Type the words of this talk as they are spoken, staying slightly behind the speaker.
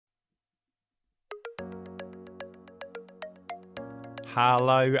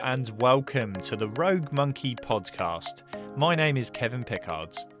Hello and welcome to the Rogue Monkey podcast. My name is Kevin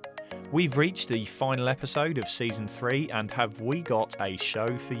Pickards. We've reached the final episode of Season 3 and have we got a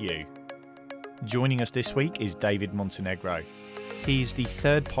show for you. Joining us this week is David Montenegro. He is the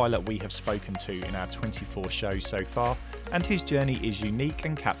third pilot we have spoken to in our 24 shows so far, and his journey is unique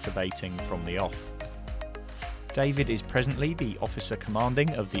and captivating from the off. David is presently the officer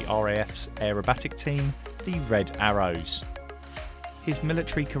commanding of the RAF's aerobatic team, the Red Arrows. His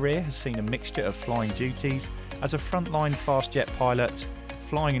military career has seen a mixture of flying duties as a frontline fast jet pilot,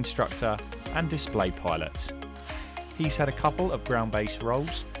 flying instructor and display pilot. He's had a couple of ground-based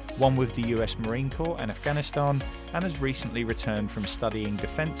roles, one with the US Marine Corps and Afghanistan, and has recently returned from studying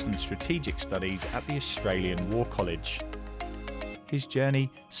defence and strategic studies at the Australian War College. His journey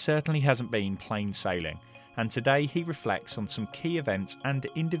certainly hasn't been plain sailing, and today he reflects on some key events and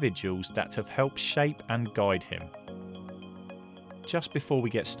individuals that have helped shape and guide him. Just before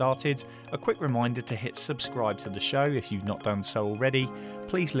we get started, a quick reminder to hit subscribe to the show if you've not done so already.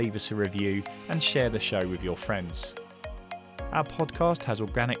 Please leave us a review and share the show with your friends. Our podcast has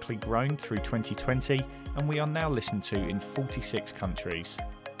organically grown through 2020 and we are now listened to in 46 countries.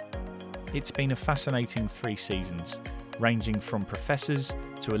 It's been a fascinating 3 seasons, ranging from professors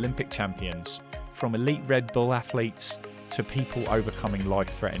to Olympic champions, from elite Red Bull athletes to people overcoming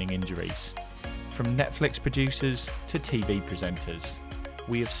life-threatening injuries. From Netflix producers to TV presenters,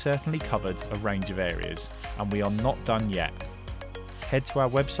 we have certainly covered a range of areas, and we are not done yet. Head to our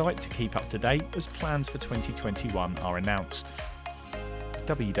website to keep up to date as plans for 2021 are announced.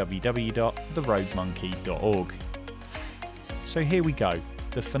 www.theroguemonkey.org. So here we go,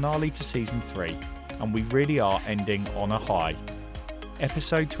 the finale to Season 3, and we really are ending on a high.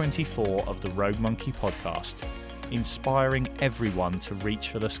 Episode 24 of the Rogue Monkey podcast, inspiring everyone to reach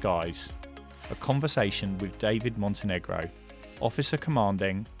for the skies. A conversation with David Montenegro, officer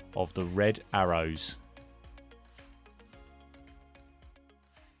commanding of the Red Arrows.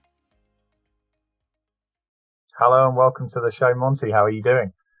 Hello and welcome to the show, Monty. How are you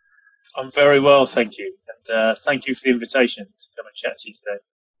doing? I'm very well, thank you. And thank you for the invitation to come and chat to you today.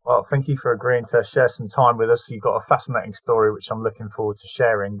 Well, thank you for agreeing to share some time with us. You've got a fascinating story, which I'm looking forward to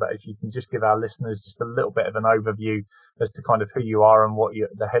sharing. But if you can just give our listeners just a little bit of an overview as to kind of who you are and what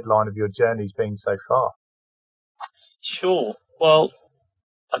the headline of your journey's been so far. Sure. Well,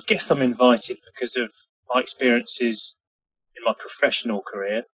 I guess I'm invited because of my experiences in my professional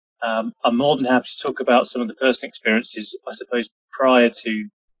career. I'm more than happy to talk about some of the personal experiences, I suppose, prior to,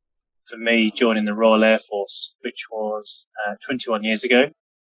 for me, joining the Royal Air Force, which was 21 years ago.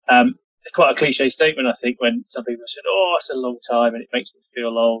 Quite a cliche statement, I think, when some people said, "Oh, it's a long time," and it makes me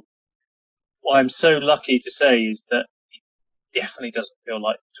feel old. What I'm so lucky to say is that it definitely doesn't feel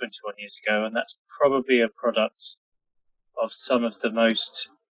like 21 years ago, and that's probably a product of some of the most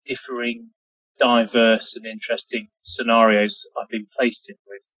differing, diverse, and interesting scenarios I've been placed in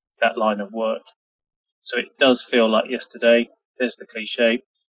with that line of work. So it does feel like yesterday. There's the cliche,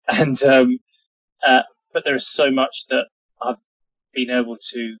 and but there is so much that I've been able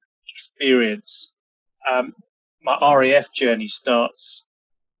to experience. My RAF journey starts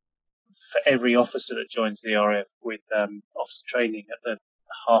for every officer that joins the RAF with officer training at the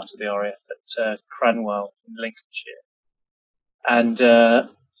heart of the RAF at Cranwell in Lincolnshire. And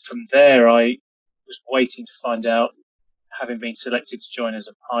from there, I was waiting to find out, having been selected to join as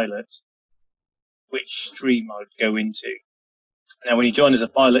a pilot, which stream I would go into. Now, when you join as a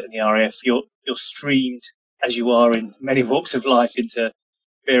pilot in the RAF, you're streamed, as you are in many walks of life, into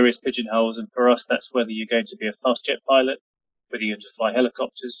various pigeonholes, and for us that's whether you're going to be a fast jet pilot, whether you're going to fly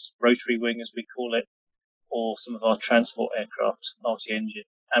helicopters, rotary wing as we call it, or some of our transport aircraft, multi-engine.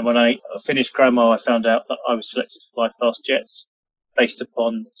 And when I finished Cranwell, I found out that I was selected to fly fast jets based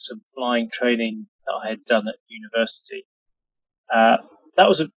upon some flying training that I had done at university. That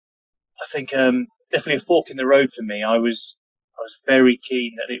was, definitely a fork in the road for me. I was very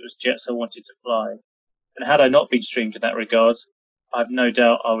keen that it was jets I wanted to fly. And had I not been streamed in that regard, I've no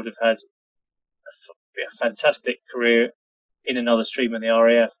doubt I would have had a fantastic career in another stream in the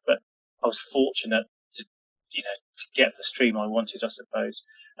RAF. But I was fortunate to get the stream I wanted, I suppose.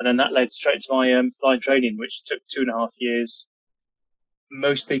 And then that led straight to my flying training, which took 2.5 years.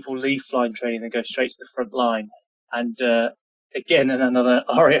 Most people leave flying training and go straight to the front line. And again, another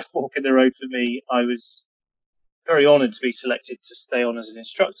RAF fork in the road for me. I was very honoured to be selected to stay on as an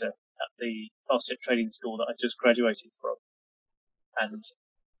instructor at the fast jet training school that I just graduated from. And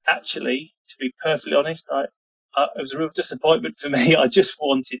actually, to be perfectly honest, it was a real disappointment for me. I just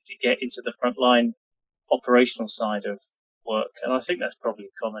wanted to get into the frontline operational side of work, and I think that's probably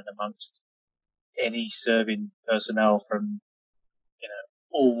common amongst any serving personnel from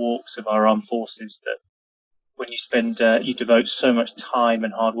all walks of our armed forces, that when you devote so much time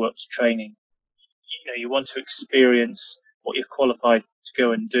and hard work to training, you want to experience what you're qualified to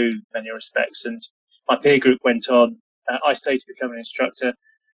go and do in many respects. And my peer group went on. I stayed to become an instructor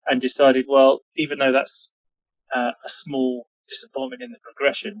and decided, well, even though that's a small disappointment in the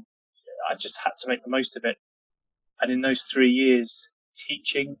progression, I just had to make the most of it. And in those 3 years,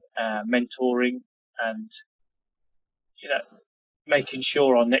 teaching, mentoring, and making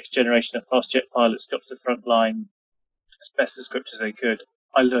sure our next generation of fast jet pilots got to the front line as best as script as they could,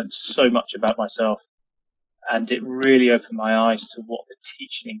 I learned so much about myself, and it really opened my eyes to what the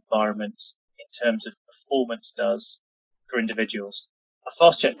teaching environment in terms of performance does for individuals. A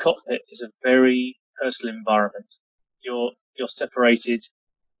fast jet cockpit is a very personal environment. You're separated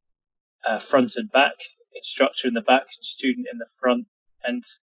front and back, instructor in the back, student in the front, and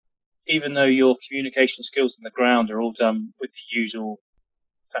even though your communication skills on the ground are all done with the usual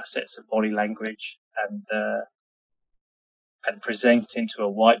facets of body language and presenting to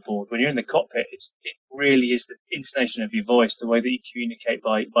a whiteboard, when you're in the cockpit, it really is the intonation of your voice, the way that you communicate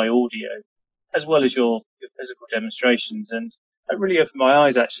by audio, as well as your physical demonstrations. And it really opened my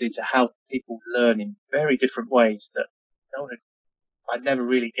eyes actually to how people learn in very different ways that I'd never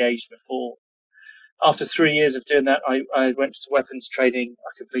really gauged before. After 3 years of doing that, I went to weapons training.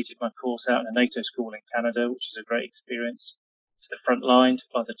 I completed my course out in a NATO school in Canada, which is a great experience, to the front line to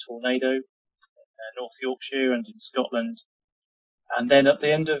fly the Tornado in North Yorkshire and in Scotland. And then at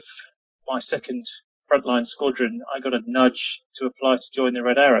the end of my second frontline squadron, I got a nudge to apply to join the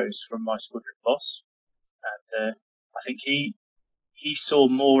Red Arrows from my squadron boss. And I think he saw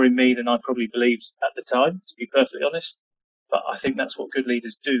more in me than I probably believed at the time, to be perfectly honest. But I think that's what good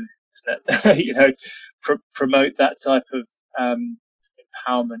leaders do, isn't it? Promote that type of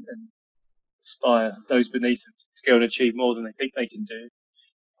empowerment and inspire those beneath them to go and achieve more than they think they can do.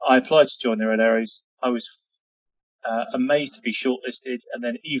 I applied to join the Red Arrows. I was amazed to be shortlisted, and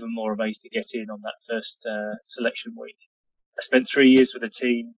then even more amazed to get in on that first selection week. I spent 3 years with the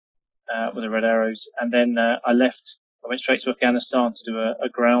team, with the Red Arrows, and then I left. I went straight to Afghanistan to do a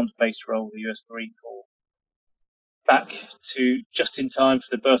ground-based role with the US Marine Corps. Back to just in time for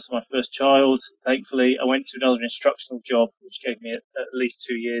the birth of my first child. Thankfully, I went to another instructional job, which gave me at least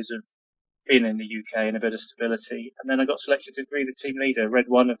 2 years of being in the UK and a bit of stability. And then I got selected to be the team leader, Red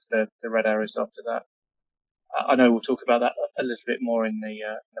 1 of the Red Arrows after that. I know we'll talk about that a little bit more in the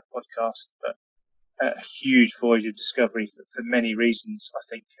podcast, but a huge voyage of discovery for many reasons, I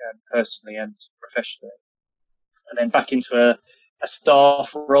think, personally and professionally. And then back into a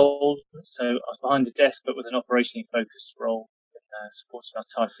staff role, so I was behind the desk, but with an operationally focused role in supporting our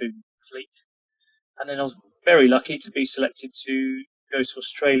Typhoon fleet. And then I was very lucky to be selected to go to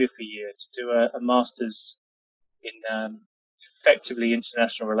Australia for a year to do a master's in effectively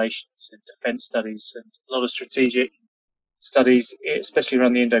international relations and defence studies, and a lot of strategic studies, especially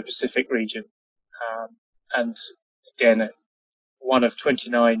around the Indo-Pacific region. And again, one of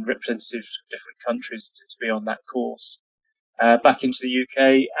 29 representatives from different countries to be on that course. Back into the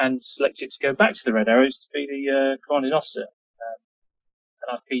UK and selected to go back to the Red Arrows to be the commanding officer.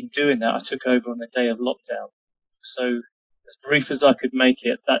 And I've been doing that. I took over on the day of lockdown. So as brief as I could make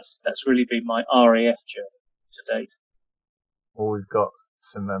it, that's really been my RAF journey to date. Well, we've got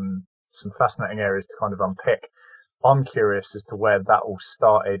some fascinating areas to kind of unpick. I'm curious as to where that all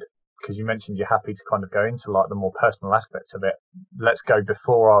started, because you mentioned you're happy to kind of go into like the more personal aspects of it. Let's go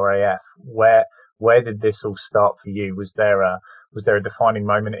before RAF. Where did this all start for you? Was there a defining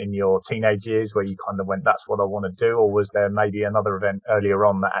moment in your teenage years where you kind of went, that's what I want to do? Or was there maybe another event earlier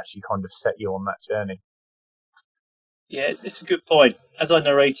on that actually kind of set you on that journey? Yeah, it's a good point. As I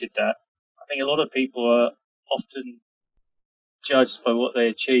narrated that, I think a lot of people are often judged by what they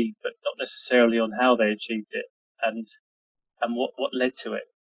achieve, but not necessarily on how they achieved it and what led to it.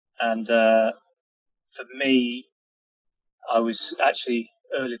 And for me, I was actually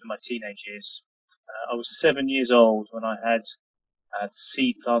earlier than my teenage years. I was 7 years old when I had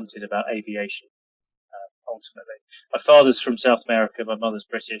seed planted about aviation. Ultimately, my father's from South America, my mother's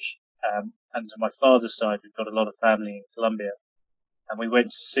British, and on my father's side, we've got a lot of family in Colombia, and we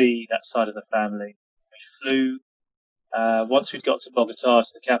went to see that side of the family. We flew. Once we'd got to Bogota, to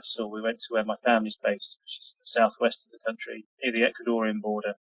the capital, we went to where my family's based, which is in the southwest of the country, near the Ecuadorian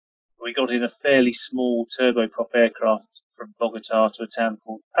border. We got in a fairly small turboprop aircraft from Bogota to a town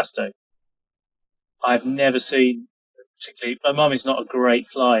called Pasto. I've never seen, particularly, my mum is not a great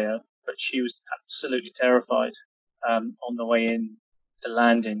flyer, but she was absolutely terrified on the way in to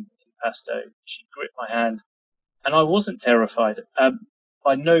land in Pasto. She gripped my hand, and I wasn't terrified.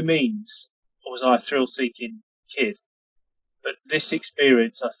 By no means was I a thrill-seeking kid. But this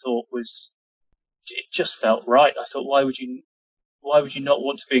experience, I thought, it just felt right. I thought, why would you not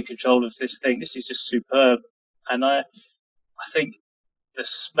want to be in control of this thing? This is just superb. And I think the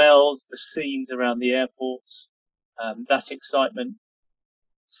smells, the scenes around the airports, that excitement,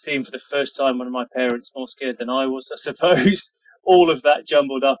 seeing for the first time one of my parents more scared than I was, I suppose, all of that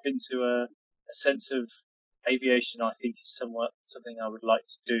jumbled up into a sense of aviation, I think, is something I would like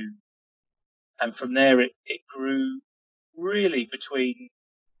to do. And from there, it grew really between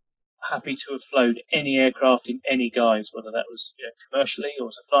happy to have flown any aircraft in any guise, whether that was commercially or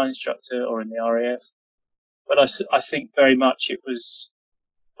as a flying instructor or in the RAF. But I think very much it was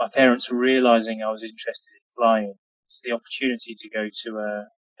my parents were realizing I was interested in flying. It's the opportunity to go to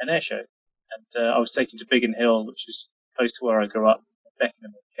an air show. And I was taken to Biggin Hill, which is close to where I grew up,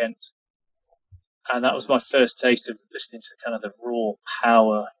 Beckenham in Kent. And that was my first taste of listening to kind of the raw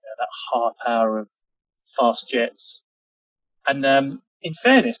power, that hard power of fast jets. And in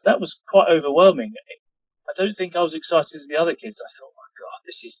fairness, that was quite overwhelming. I don't think I was excited as the other kids. I thought, my God,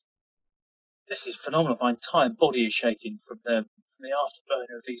 this is phenomenal. My entire body is shaking from the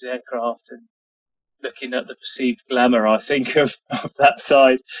afterburner of these aircraft and looking at the perceived glamour, I think, of that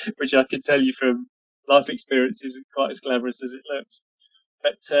side, which I can tell you from life experience isn't quite as glamorous as it looks.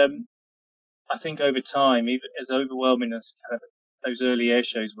 But I think over time, even as overwhelming as kind of those early air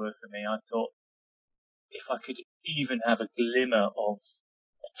shows were for me, I thought if I could even have a glimmer of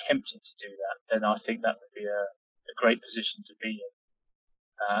attempting to do that, then I think that would be a great position to be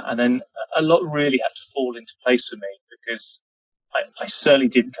in. And then a lot really had to fall into place for me because I certainly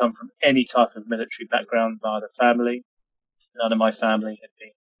didn't come from any type of military background by the family. None of my family had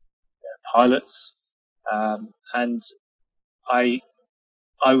been pilots. And I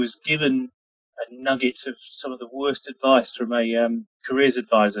was given a nugget of some of the worst advice from a careers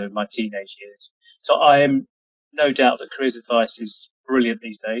advisor in my teenage years. So I am no doubt that careers advice is brilliant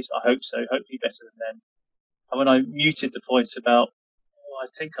these days. I hope so, hopefully better than then. And when I muted the point about, I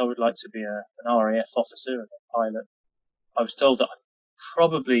think I would like to be an RAF officer and a pilot, I was told that I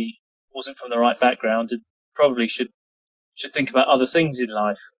probably wasn't from the right background and probably should think about other things in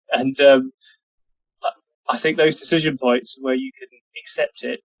life. And I think those decision points where you can accept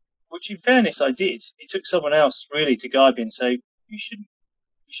it, which in fairness I did. It took someone else really to guide me and say, you shouldn't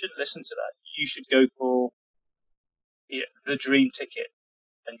listen to that. You should go for the dream ticket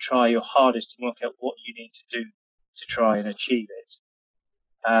and try your hardest to work out what you need to do to try and achieve it.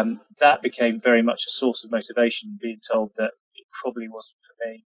 That became very much a source of motivation, being told that it probably wasn't for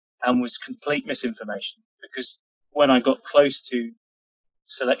me, and was complete misinformation, because when I got close to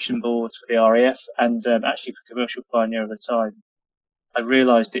selection boards for the RAF and actually for commercial flying near the time, I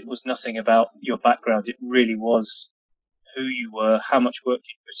realised it was nothing about your background. It really was who you were, how much work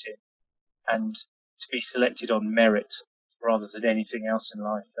you put in, and to be selected on merit rather than anything else in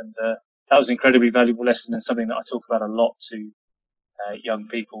life. And that was an incredibly valuable lesson and something that I talk about a lot to young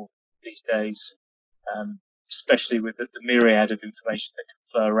people these days, especially with the myriad of information that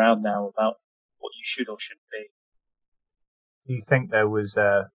can flow around now about what you should or shouldn't be. Do you think there was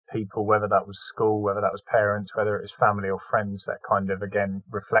people, whether that was school, whether that was parents, whether it was family or friends, that kind of, again,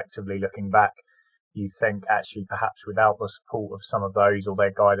 reflectively looking back, you think actually perhaps without the support of some of those or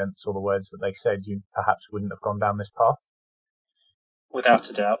their guidance or the words that they said, you perhaps wouldn't have gone down this path? Without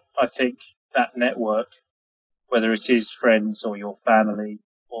a doubt. I think that network, whether it is friends or your family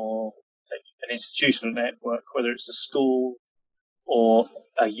or an institutional network, whether it's a school or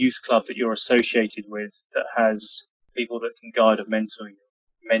a youth club that you're associated with that has people that can guide and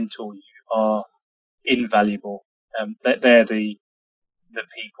mentor you, are invaluable. They're the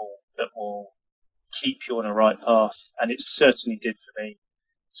people that will keep you on a right path, and it certainly did for me.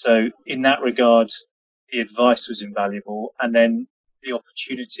 So in that regard, the advice was invaluable, and then the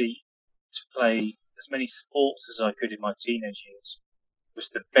opportunity to play as many sports as I could in my teenage years was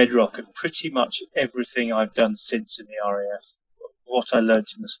the bedrock of pretty much everything I've done since in the RAF. What I learned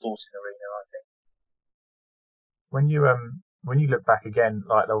in the sporting arena, I think. When you look back again,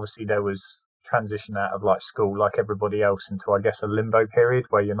 like obviously there was transition out of like school, like everybody else, into I guess a limbo period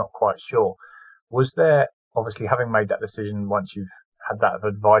where you're not quite sure. Was there, obviously having made that decision once you've had that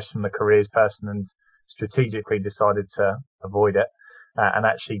advice from the careers person and strategically decided to avoid it and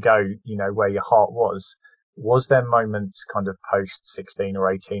actually go, where your heart was there moments kind of post 16 or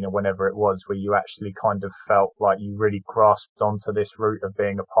 18 or whenever it was where you actually kind of felt like you really grasped onto this route of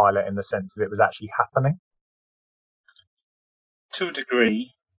being a pilot in the sense of it was actually happening? To a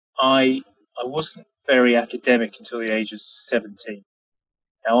degree, I wasn't very academic until the age of 17.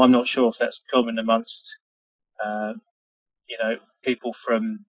 Now, I'm not sure if that's common amongst, people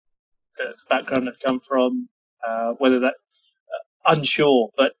from the background I've come from, whether that unsure,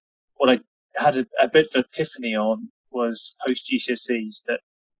 but what I had a bit of epiphany on was post GCSEs that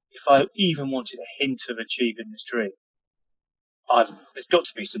if I even wanted a hint of achieving this dream, there's got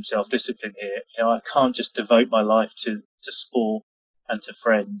to be some self-discipline here. I can't just devote my life to sport and to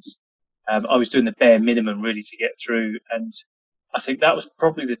friends. I was doing the bare minimum really to get through, and I think that was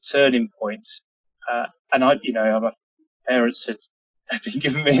probably the turning point. And my parents had been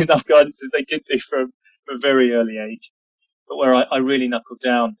giving me enough guidance as they could do from a very early age, but where I really knuckled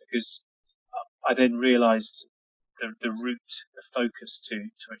down because I then realised the route, the focus to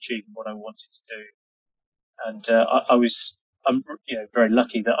achieving what I wanted to do, and I'm very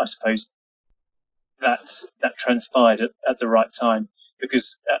lucky that I suppose that transpired at the right time,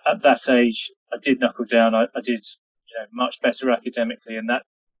 because at that age I did knuckle down. I did much better academically, and that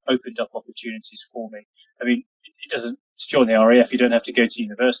opened up opportunities for me. I mean, it doesn't to join the RAF. You don't have to go to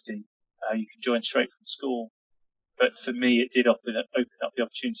university. You can join straight from school. But for me, it did open up the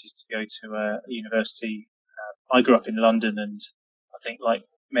opportunities to go to a university. I grew up in London, and I think, like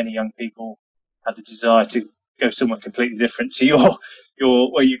many young people, had the desire to go somewhere completely different to your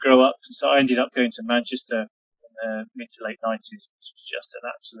where you grow up. So I ended up going to Manchester in the mid to late 90s, which was just an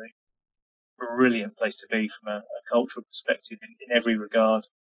absolute brilliant place to be from a cultural perspective in every regard.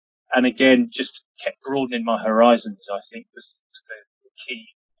 And again, just kept broadening my horizons, I think was the key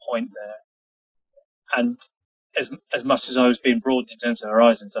point there. And as much as I was being broadened in terms of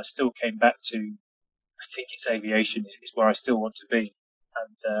horizons, I still came back to, I think it's aviation is where I still want to be.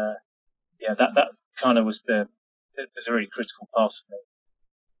 And that kind of was the really critical part for me.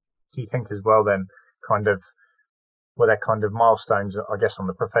 Do you think as well then, were there kind of milestones, I guess, on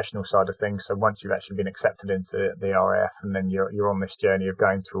the professional side of things? So once you've actually been accepted into the RAF and then you're on this journey of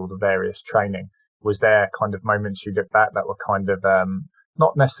going through all the various training, was there kind of moments you look back that were kind of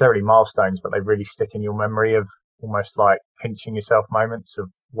not necessarily milestones, but they really stick in your memory of almost like pinching yourself moments of,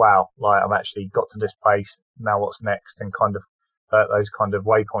 wow, like I've actually got to this place, now what's next, and kind of those kind of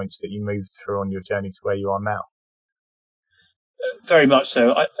waypoints that you moved through on your journey to where you are now? Very much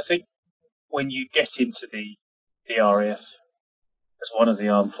so. I think when you get into the RAF as one of the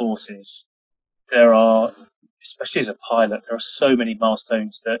armed forces, there are, especially as a pilot, there are so many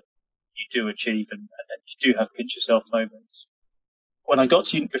milestones that you do achieve, and you do have pinch yourself moments.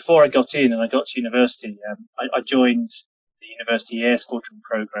 Before I got in and I got to university, I joined the University Air Squadron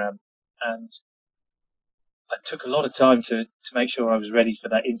program, and I took a lot of time to make sure I was ready for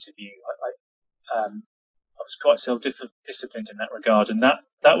that interview. I was quite self-disciplined in that regard, and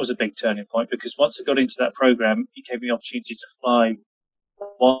that was a big turning point, because once I got into that program, it gave me the opportunity to fly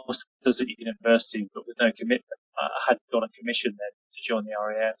whilst I was at university, but with no commitment. I had got a commission then to join the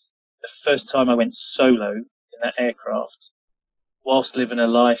RAF. The first time I went solo in that aircraft, whilst living a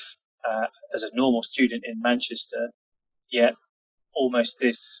life as a normal student in Manchester, yet almost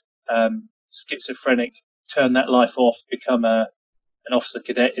this schizophrenic, turn that life off, become an officer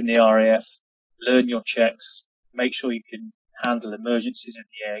cadet in the RAF, learn your checks, make sure you can handle emergencies in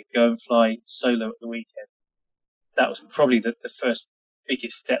the air, go and fly solo at the weekend. That was probably the first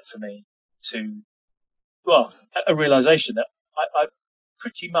biggest step for me to, a realization that I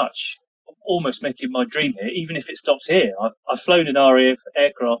pretty much almost making my dream here, even if it stops here. I've flown an RAF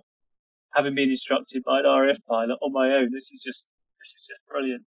aircraft, having been instructed by an RAF pilot on my own. This is just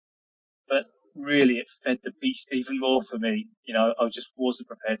brilliant. But really, it fed the beast even more for me. I just wasn't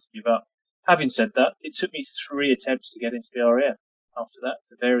prepared to give up. Having said that, it took me 3 attempts to get into the RAF after that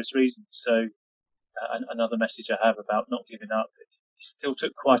for various reasons. So another message I have about not giving up. It still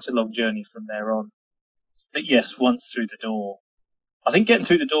took quite a long journey from there on. But yes, once through the door, I think getting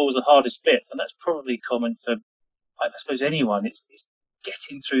through the door was the hardest bit, and that's probably common for, I suppose, anyone. It's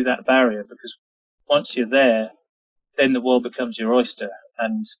getting through that barrier, because once you're there, then the world becomes your oyster.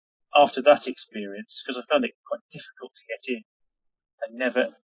 And after that experience, because I found it quite difficult to get in, I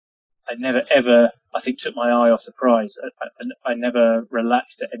never ever, I think, took my eye off the prize. I never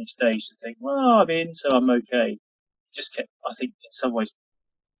relaxed at any stage to think, well, I'm in, so I'm okay. Just kept, I think, in some ways,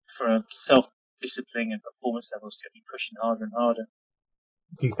 for self-discipline and performance levels, kept me pushing harder and harder.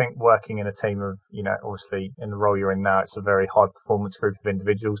 Do you think working in a team of, obviously in the role you're in now, it's a very high performance group of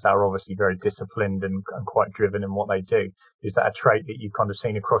individuals that are obviously very disciplined and quite driven in what they do? Is that a trait that you've kind of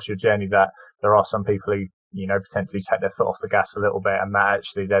seen across your journey, that there are some people who, potentially take their foot off the gas a little bit, and that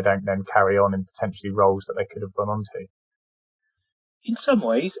actually they don't then carry on in potentially roles that they could have gone on to? In some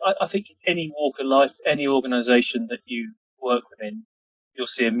ways, I think any walk of life, any organisation that you work within, you'll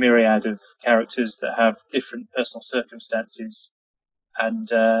see a myriad of characters that have different personal circumstances. And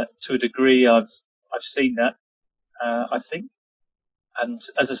to a degree, I've seen that, I think. And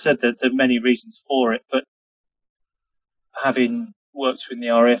as I said, there are many reasons for it. But having worked in the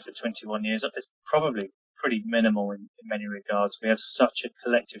RAF for 21 years, it's probably pretty minimal in many regards. We have such a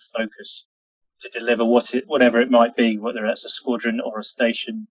collective focus to deliver whatever it might be, whether it's a squadron or a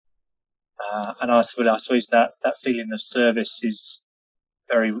station. And I suppose that feeling of service is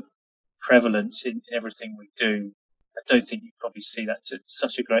very prevalent in everything we do. I don't think you probably see that to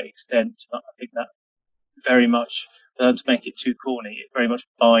such a great extent. I think that very much, to make it too corny, it very much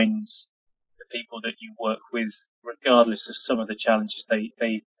binds the people that you work with, regardless of some of the challenges they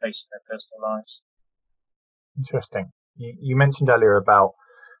face in their personal lives. Interesting. You mentioned earlier about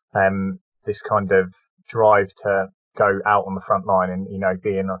this kind of drive to go out on the front line and,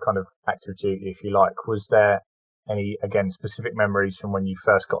 being a kind of active duty, if you like. Was there any, again, specific memories from when you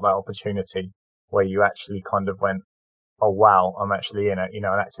first got that opportunity where you actually kind of went, oh, wow, I'm actually in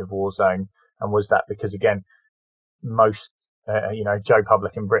an active war zone? And was that because, again, most, Joe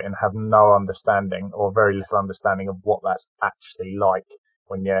Public in Britain have no understanding or very little understanding of what that's actually like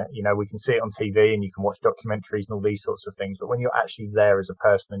when we can see it on TV and you can watch documentaries and all these sorts of things, but when you're actually there as a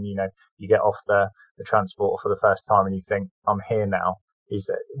person and, you get off the transporter for the first time and you think, I'm here now,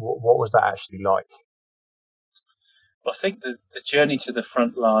 what was that actually like? Well, I think the journey to the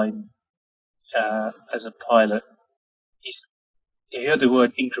front line as a pilot is, you hear the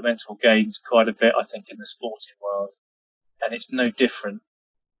word incremental gains quite a bit, I think, in the sporting world, and it's no different.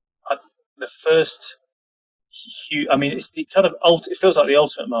 The first it feels like the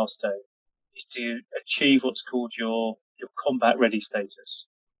ultimate milestone is to achieve what's called your combat ready status.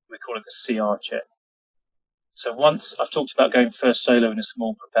 We call it the CR check. So once I've talked about going first solo in a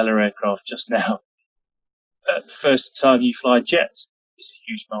small propeller aircraft just now. First time you fly a jet is a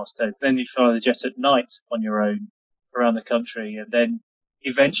huge milestone. Then you fly the jet at night on your own around the country, and then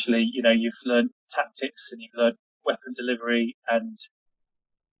eventually, you've learned tactics and you've learned weapon delivery, and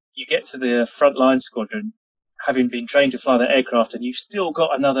you get to the frontline squadron, having been trained to fly that aircraft, and you've still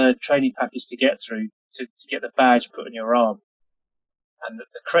got another training package to get through to get the badge put on your arm. And the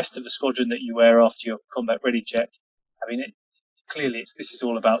crest of the squadron that you wear after your combat ready check, this is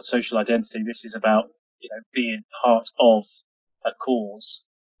all about social identity. This is about, being part of a cause.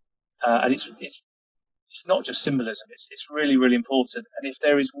 And it's not just symbolism. It's really, really important. And if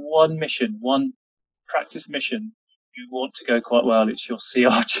there is one practice mission you want to go quite well, it's your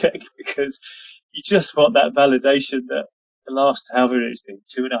CR check, because you just want that validation that the last, however it's been,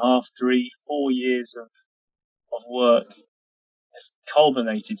 2.5, 3, 4 years of work has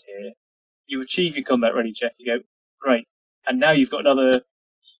culminated here. You achieve your combat ready check, you go, great. And now you've got another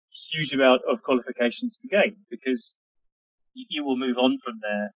huge amount of qualifications to gain, because you will move on from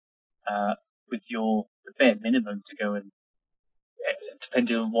there with the bare minimum to go and,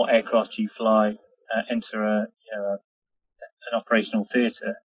 depending on what aircraft you fly, enter an operational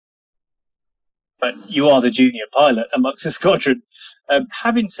theatre. But you are the junior pilot amongst the squadron.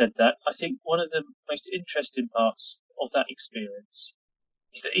 Having said that, I think one of the most interesting parts of that experience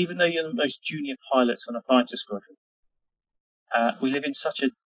is that even though you're the most junior pilots on a fighter squadron, we live in such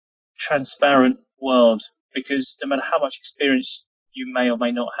a transparent world, because no matter how much experience you may or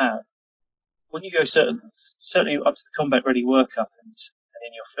may not have, when you go certainly up to the combat ready workup and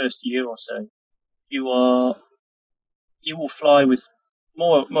in your first year or so, you will fly with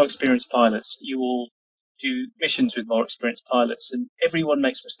more experienced pilots. You will do missions with more experienced pilots, and everyone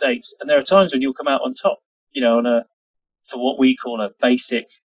makes mistakes. And there are times when you'll come out on top, for what we call a basic,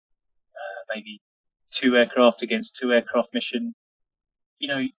 maybe 2 aircraft against 2 aircraft mission.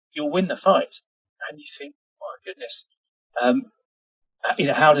 You'll win the fight, and you think, my goodness,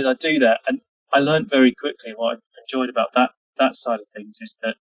 how did I do that? And I learned very quickly what I enjoyed about that side of things is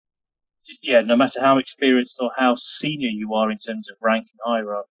that, no matter how experienced or how senior you are in terms of rank and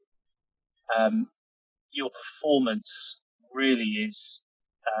hierarchy, your performance really is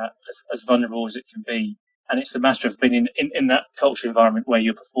as vulnerable as it can be. And it's a matter of being in that culture environment where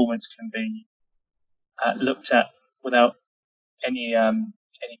your performance can be looked at without any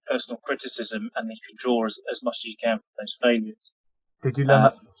personal criticism, and you can draw as much as you can from those failures. Did you learn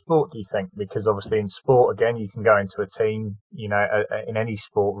that in sport, do you think? Because obviously in sport, again, you can go into a team, in any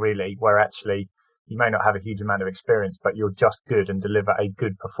sport really, where actually you may not have a huge amount of experience, but you're just good and deliver a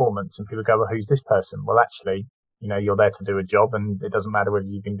good performance. And people go, well, who's this person? Well, actually, you're there to do a job, and it doesn't matter whether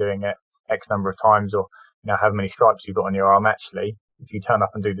you've been doing it X number of times or, how many stripes you've got on your arm. Actually, if you turn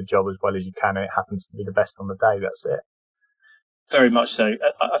up and do the job as well as you can, and it happens to be the best on the day, that's it. Very much so.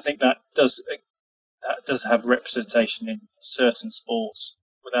 I think that does have representation in certain sports,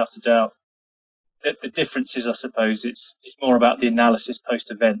 without a doubt. The difference is, I suppose, it's more about the analysis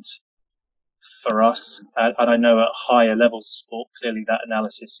post-event for us. And I know at higher levels of sport, clearly that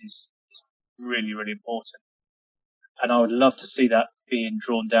analysis is really, really important. And I would love to see that being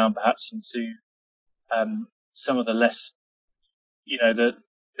drawn down perhaps into some of the less, the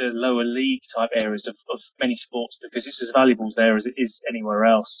lower league type areas of many sports, because it's as valuable there as it is anywhere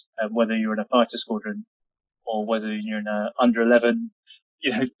else, whether you're in a fighter squadron or whether you're in a under 11,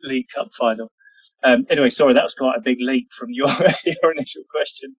 League Cup final. Anyway, sorry, that was quite a big leap from your initial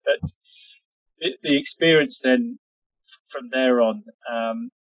question, but the experience then from there on,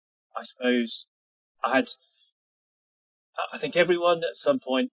 I suppose I think everyone at some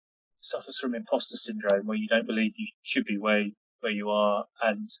point suffers from imposter syndrome, where you don't believe you should be where you are.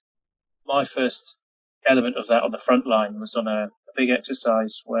 And my first element of that on the front line was on a big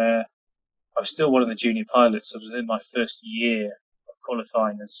exercise where I was still one of the junior pilots. I was in my first year of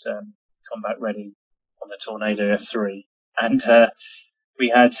qualifying as combat ready on the Tornado F3, and we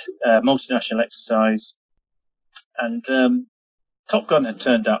had a multinational exercise, and Top Gun had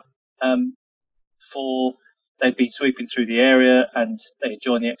turned up they'd been sweeping through the area, and they had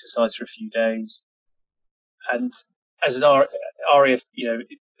joined the exercise for a few days. And as an RAF,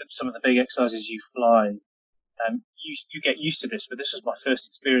 some of the big exercises you fly, you get used to this, but this was my first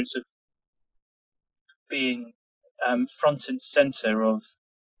experience of being front and center of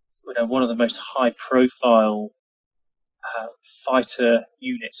one of the most high profile fighter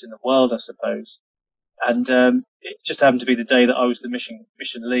units in the world, I suppose. And it just happened to be the day that I was the mission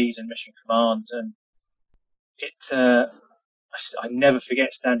lead and mission command, and I never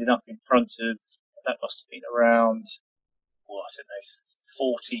forget standing up in front of, that must have been around,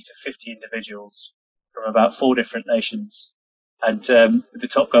 40 to 50 individuals from about 4 different nations, and the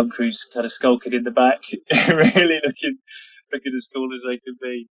Top Gun crews kind of skulking in the back, really looking as cool as they could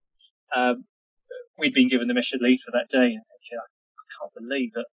be. We'd been given the mission lead for that day, and thinking, I can't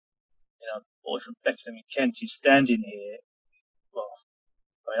believe that, a boy from Beckenham in Kent is standing here. Well,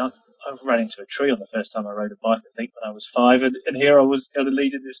 I mean, I ran into a tree on the first time I rode a bike, I think, when I was 5, and here I was kind of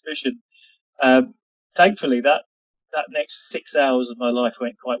leading this mission. Thankfully, that next 6 hours of my life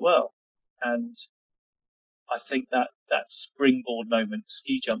went quite well, and I think that springboard moment,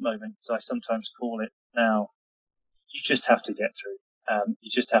 ski jump moment, as I sometimes call it now, you just have to get through. You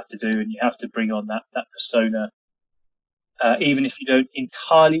just have to do, and you have to bring on that persona. Even if you don't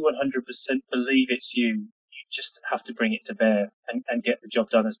entirely 100% believe it's you, you just have to bring it to bear and get the job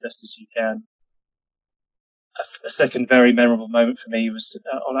done as best as you can. A second very memorable moment for me was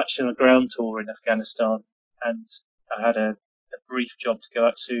on a ground tour in Afghanistan, and I had a brief job to go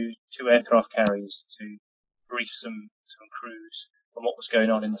out to 2 aircraft carriers to brief some crews on what was going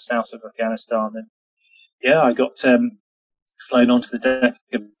on in the south of Afghanistan. And yeah, I got flown onto the deck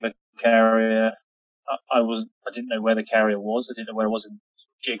of a carrier. I didn't know where the carrier was. I didn't know where it was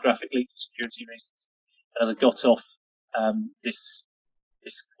geographically for security reasons. And as I got off this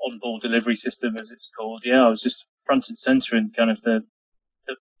onboard delivery system, as it's called, I was just front and center in kind of the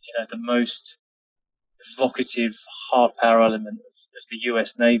most evocative hard power element of the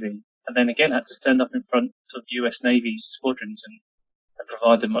US Navy, and then again had to stand up in front of US Navy squadrons and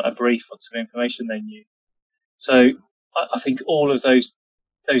provide them a brief on some information they knew. So I think all of those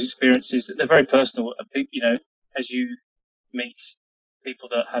experiences, they're very personal. As you meet people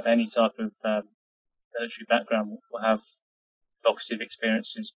that have any type of military background, will have evocative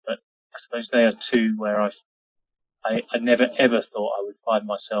experiences, but I suppose they are 2 where I never ever thought I would find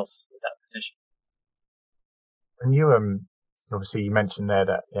myself in that position. And you obviously you mentioned there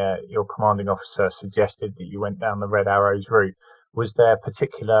that your commanding officer suggested that you went down the Red Arrows route. Was there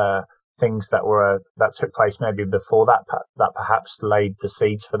particular things that took place maybe before that perhaps laid the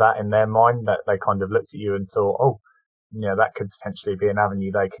seeds for that in their mind, that they kind of looked at you and thought, that could potentially be an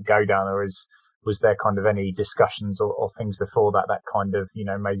avenue they could go down? Or was there kind of any discussions or things before that kind of,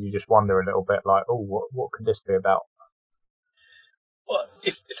 made you just wonder a little bit, like, what could this be about? Well,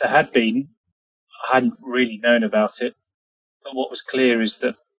 if there had been, I hadn't really known about it. But what was clear is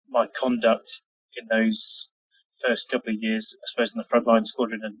that my conduct in those first couple of years, I suppose in the frontline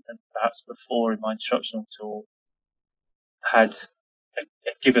squadron and perhaps before in my instructional tour, had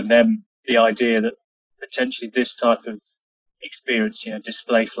given them the idea that potentially this type of experience,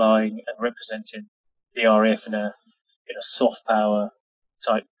 display flying and representing the RAF in a soft power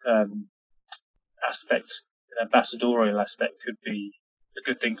type aspect, an ambassadorial aspect, could be a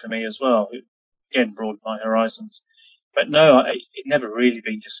good thing for me as well. It, again, broadened my horizons. But no, it never really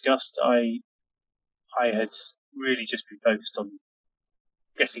been discussed. I had really just been focused on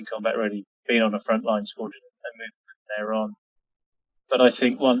getting combat ready, being on a frontline squadron, and moving from there on. But I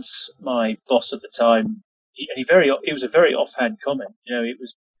think once my boss at the time, it was a very offhand comment. It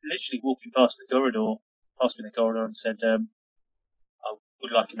was literally walking past me in the corridor, and said, "I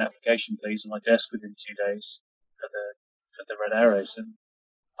would like an application, please," on my desk within 2 days for the Red Arrows. And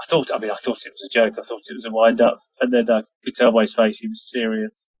I thought it was a joke. I thought it was a wind up, and then I could tell by his face he was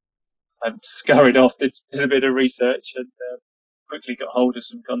serious. I scurried off, did a bit of research, and quickly got hold of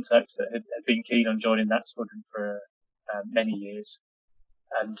some contacts that had been keen on joining that squadron for many years.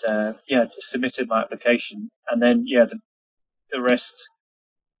 And just submitted my application, and then the rest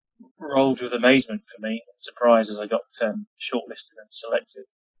rolled with amazement for me, surprise as I got shortlisted and selected.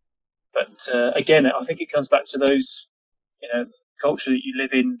 But again, I think it comes back to those, culture that you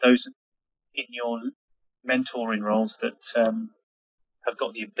live in, those in your mentoring roles that have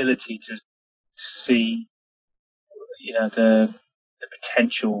got the ability to see, the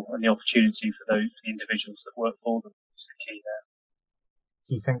potential and the opportunity for the individuals that work for them is the key there.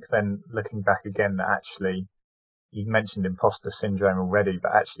 Do you think then, looking back again, that actually, you mentioned imposter syndrome already,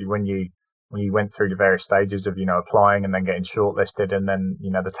 but actually when you went through the various stages of, applying and then getting shortlisted and then,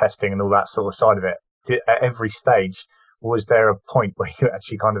 the testing and all that sort of side of it, at every stage, was there a point where you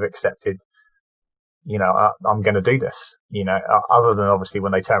actually kind of accepted, I'm going to do this, other than obviously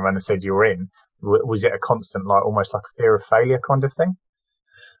when they turned around and said you're in, was it a constant, like almost like a fear of failure kind of thing?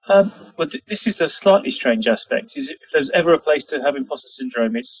 Well, this is the slightly strange aspect. Is if there's ever a place to have imposter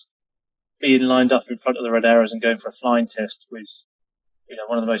syndrome, it's being lined up in front of the Red Arrows and going for a flying test with,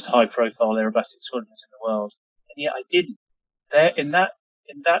 one of the most high-profile aerobatic squadrons in the world. And yet I didn't. There, in that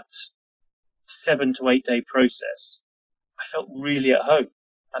 7 to 8 day process, I felt really at home.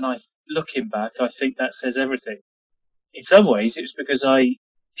 And looking back, I think that says everything. In some ways, it was because I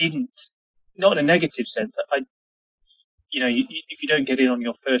didn't, not in a negative sense. If you don't get in on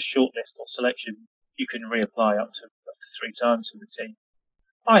your first shortlist or selection, you can reapply up to 3 times with the team.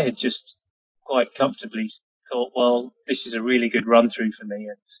 I had just quite comfortably thought, well, this is a really good run through for me,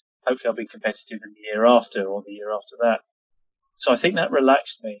 and hopefully I'll be competitive in the year after or the year after that. So I think that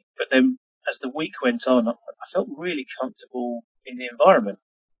relaxed me. But then as the week went on, I felt really comfortable in the environment.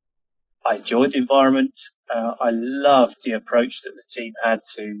 I enjoyed the environment. I loved the approach that the team had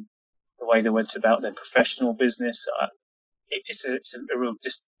to the way they went about their professional business. It's a real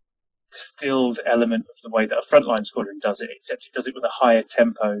distilled element of the way that a frontline squadron does it, except it does it with a higher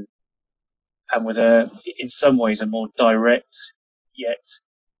tempo and with in some ways, a more direct yet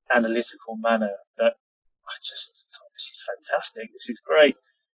analytical manner that I just thought, this is fantastic, this is great.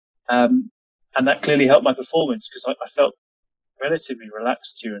 And that clearly helped my performance because I felt relatively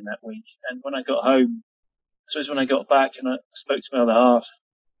relaxed during that week. And when I got home, I suppose when I got back and I spoke to my other half,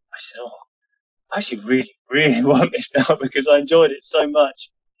 I said, I actually really, really want this now because I enjoyed it so much.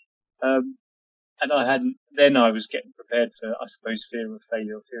 And I was getting prepared for, I suppose, fear of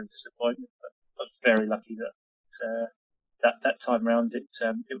failure or fear of disappointment. But I was very lucky that time round it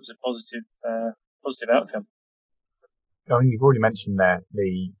was a positive outcome. I mean, you've already mentioned there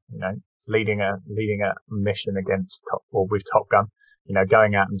leading a mission with Top Gun,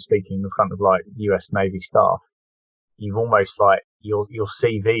 going out and speaking in front of like US Navy staff. You've almost like your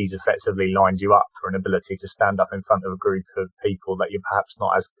CV's effectively lined you up for an ability to stand up in front of a group of people that you're perhaps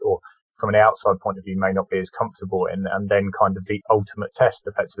not as, or from an outside point of view, may not be as comfortable in, and then kind of the ultimate test,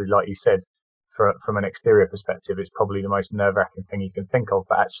 effectively, like you said, from an exterior perspective, it's probably the most nerve-wracking thing you can think of.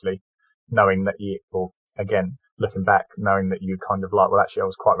 But actually, knowing that looking back, knowing that you kind of like, well, actually, I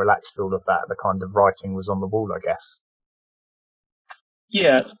was quite relaxed through all of that. The kind of writing was on the wall, I guess.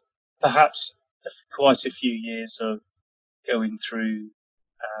 Yeah, perhaps quite a few years of going through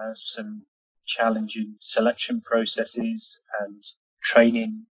some challenging selection processes and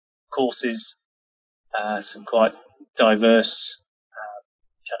training courses, some quite diverse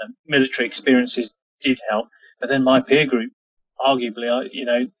kind of military experiences did help. But then my peer group, arguably,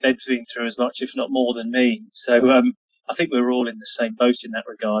 they'd been through as much, if not more, than me. So I think we're all in the same boat in that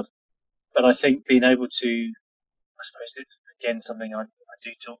regard. But I think being able to, I suppose, again, something I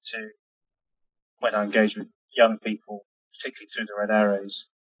do talk to when I engage with young people, particularly through the Red Arrows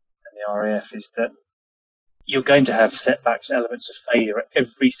and the RAF, is that you're going to have setbacks, elements of failure at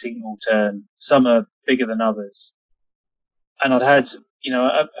every single turn. Some are bigger than others. And I'd had,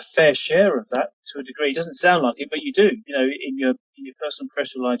 a fair share of that to a degree. It doesn't sound like it, but you do. In your personal and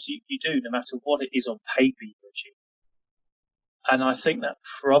professional lives, you do, no matter what it is on paper you achieve. And I think that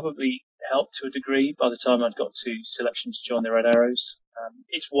probably helped to a degree by the time I'd got to selection to join the Red Arrows.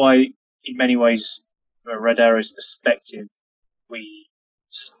 It's why, in many ways, from a Red Arrows perspective,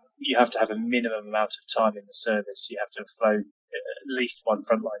 you have to have a minimum amount of time in the service. You have to have flown at least one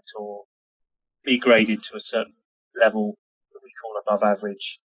frontline tour, be graded to a certain level that we call above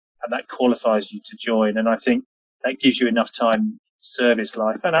average, and that qualifies you to join. And I think that gives you enough time in service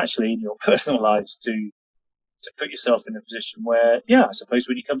life and actually in your personal lives to put yourself in a position where, I suppose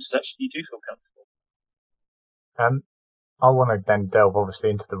when you come to selection, you do feel comfortable. I want to then delve obviously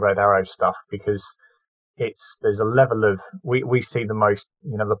into the Red Arrow stuff, because there's a level of, we see the most,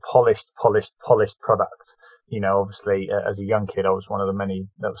 the polished product. Obviously, as a young kid, I was one of the many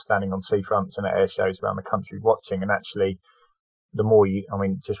that was standing on seafronts and at air shows around the country watching. And actually, the more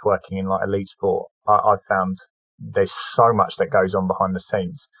just working in like elite sport, I've found there's so much that goes on behind the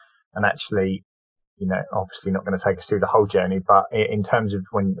scenes. And actually, obviously not going to take us through the whole journey, but in terms of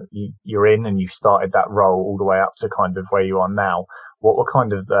when you're in and you started that role all the way up to kind of where you are now, what were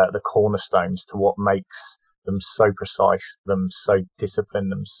kind of the cornerstones to what makes them so precise, them so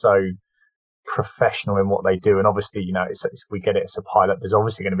disciplined, them so professional in what they do? And obviously, we get it as a pilot. There's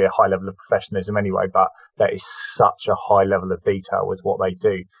obviously going to be a high level of professionalism anyway, but there is such a high level of detail with what they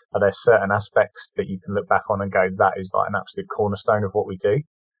do. Are there certain aspects that you can look back on and go, that is like an absolute cornerstone of what we do?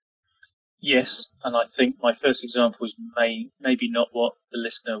 Yes, and I think my first example is maybe not what the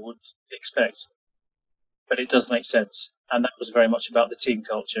listener would expect, but it does make sense. And that was very much about the team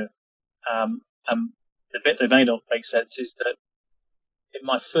culture. And the bit that may not make sense is that in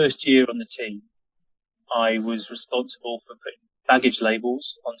my first year on the team, I was responsible for putting baggage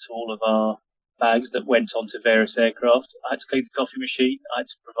labels onto all of our bags that went onto various aircraft. I had to clean the coffee machine. I had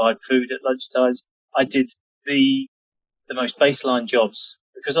to provide food at lunchtimes. I did the most baseline jobs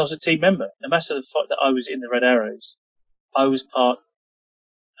because I was a team member. No matter the fact that I was in the Red Arrows, I was part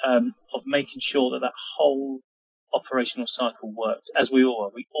of making sure that whole operational cycle worked, as we all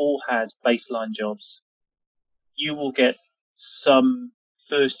are. We all had baseline jobs. You will get some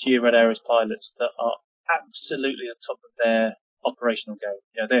first year Red Arrows pilots that are absolutely on top of their operational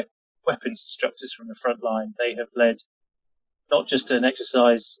game. They're weapons instructors from the front line. They have led not just an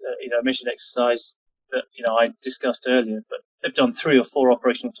exercise, a mission exercise that, I discussed earlier, but they've done 3 or 4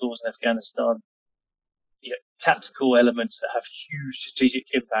 operational tours in Afghanistan, tactical elements that have huge strategic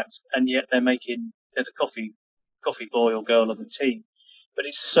impact, and yet they're the coffee boy or girl on the team. But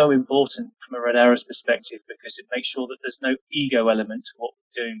it's so important from a Red Arrows perspective because it makes sure that there's no ego element to what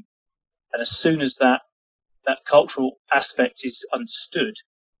we do. And as soon as that cultural aspect is understood,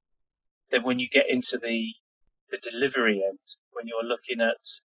 then when you get into the delivery end, when you're looking at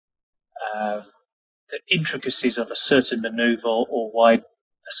the intricacies of a certain maneuver or why a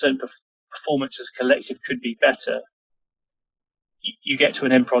certain performance as a collective could be better, you get to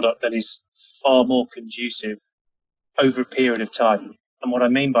an end product that is far more conducive over a period of time. And what I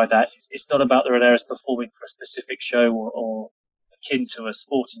mean by that is it's not about the Red Arrows performing for a specific show or akin to a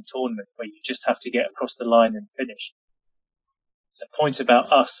sporting tournament where you just have to get across the line and finish. The point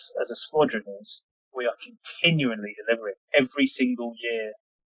about us as a squadron is we are continually delivering every single year.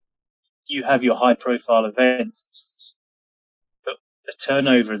 You have your high profile events, but the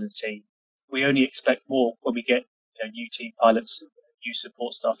turnover in the team, we only expect more when we get new team pilots and new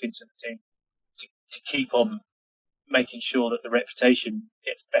support staff into the team to keep on making sure that the reputation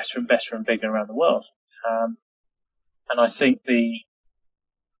gets better and better and bigger around the world. And I think the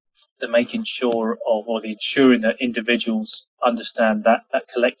making sure of, or the ensuring that individuals understand that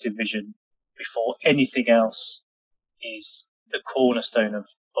collective vision before anything else is the cornerstone of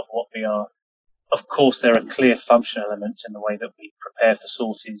what we are. Of course, there are clear functional elements in the way that we prepare for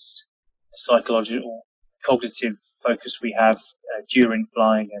sorties, the psychological, cognitive focus we have during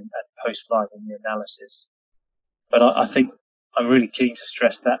flying and post-flying in the analysis. But I think I'm really keen to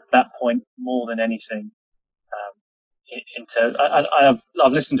stress that point more than anything.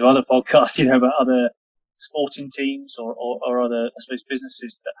 I've listened to other podcasts, about other sporting teams or other, I suppose,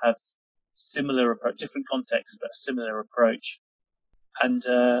 businesses that have similar approach, different contexts, but a similar approach. And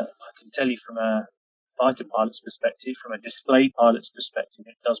I can tell you from a fighter pilot's perspective, from a display pilot's perspective,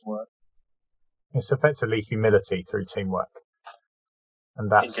 it does work. It's effectively humility through teamwork.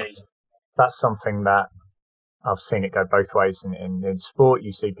 And Indeed. That's something that I've seen it go both ways. In sport,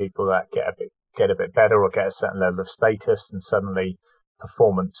 you see people that get a bit better or get a certain level of status, and suddenly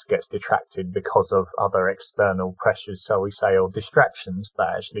performance gets detracted because of other external pressures, so we say, or distractions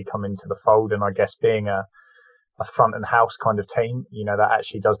that actually come into the fold. And I guess being a front and house kind of team, that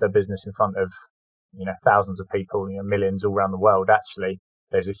actually does their business in front of, thousands of people, millions all around the world, actually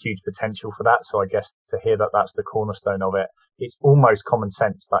there's a huge potential for that. So I guess to hear that that's the cornerstone of it, it's almost common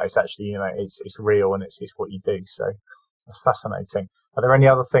sense, but it's actually, it's real and it's what you do. So that's fascinating. Are there any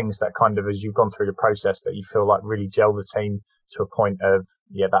other things that kind of, as you've gone through the process, that you feel like really gel the team to a point of,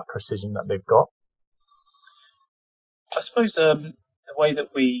 that precision that they've got? I suppose the way that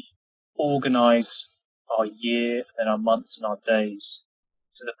we organise our year and our months and our days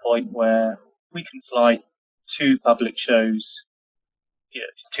to the point where we can fly 2 public shows in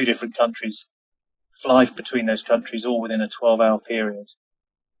 2 different countries, fly between those countries all within a 12-hour period.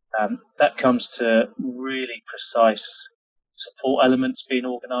 That comes to really precise support elements being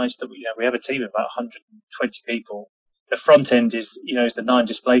organised. That we have a team of about 120 people. The front end is the 9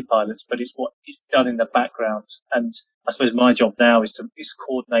 display pilots, but it's what is done in the background. And I suppose my job now is to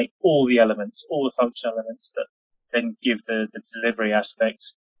coordinate all the elements, all the functional elements that then give the delivery aspect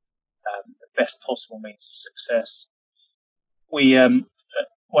the best possible means of success. We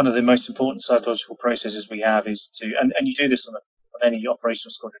one of the most important psychological processes we have is and you do this on any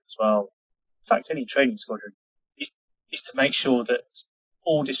operational squadron as well. In fact, any training squadron is to make sure that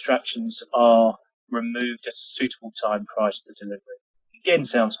all distractions are removed at a suitable time prior to the delivery. Again,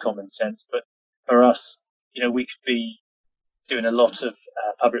 sounds common sense, but for us, we could be doing a lot of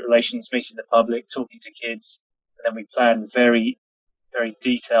public relations, meeting the public, talking to kids, and then we plan very, very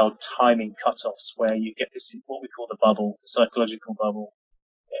detailed timing cutoffs where you get this, what we call the bubble, the psychological bubble.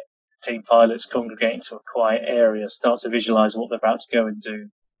 Team pilots congregate into a quiet area, start to visualize what they're about to go and do.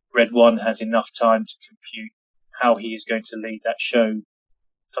 Red One has enough time to compute how he is going to lead that show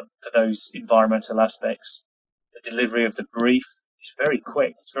for those environmental aspects. The delivery of the brief is very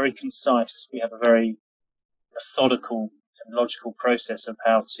quick, it's very concise. We have a very methodical and logical process of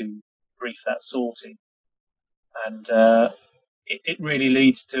how to brief that sortie. And it really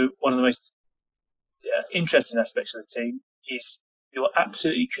leads to one of the most interesting aspects of the team is you're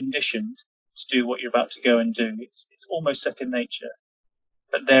absolutely conditioned to do what you're about to go and do. It's almost second nature.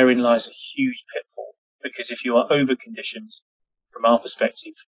 But therein lies a huge pitfall, because if you are over conditioned, from our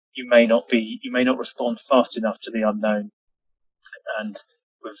perspective, you may not respond fast enough to the unknown. And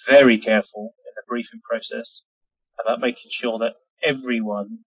we're very careful in the briefing process about making sure that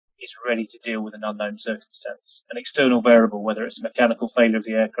everyone is ready to deal with an unknown circumstance, an external variable, whether it's a mechanical failure of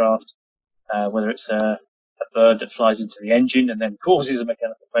the aircraft, whether it's a bird that flies into the engine and then causes a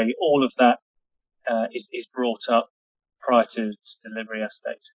mechanical failure. All of that is brought up prior to delivery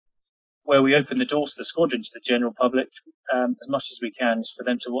aspect. Where we open the doors to the squadron to the general public as much as we can is for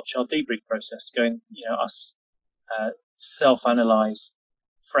them to watch our debrief process, us self-analyze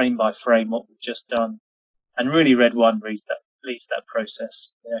frame by frame what we've just done. And really Red One leads that process.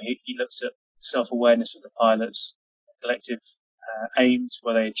 He looks at self-awareness of the pilots, collective aims,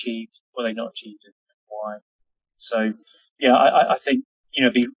 were they achieved, were they not achieved, and why. So, yeah, I think,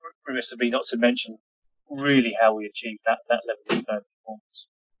 be remiss of me not to mention really how we achieve that level of performance.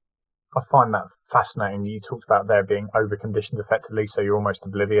 I find that fascinating. You talked about there being over-conditioned effectively, so you're almost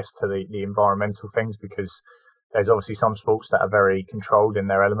oblivious to the environmental things, because there's obviously some sports that are very controlled in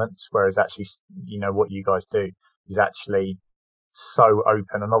their elements, whereas actually, what you guys do is actually so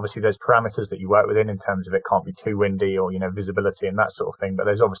open. And obviously there's parameters that you work within in terms of it can't be too windy or, visibility and that sort of thing. But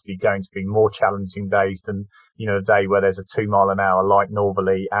there's obviously going to be more challenging days than, a day where there's a 2 mile an hour light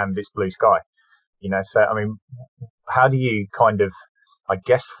northerly and it's blue sky. So, I mean, how do you kind of, I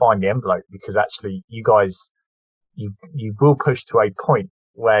guess, find the envelope? Because actually you guys, you will push to a point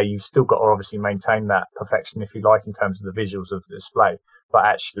where you've still got to obviously maintain that perfection, if you like, in terms of the visuals of the display. But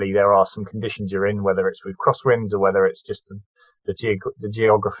actually there are some conditions you're in, whether it's with crosswinds or whether it's just the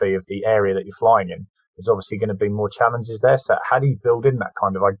geography of the area that you're flying in. There's obviously going to be more challenges there. So how do you build in that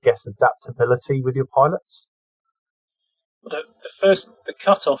kind of, I guess, adaptability with your pilots? Well, the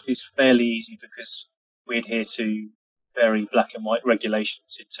cut-off is fairly easy because we adhere to very black and white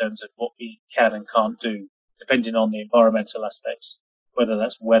regulations in terms of what we can and can't do, depending on the environmental aspects, whether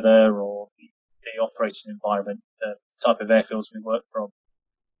that's weather or the operating environment, the type of airfields we work from.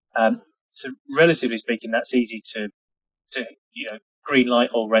 So relatively speaking, that's easy to green light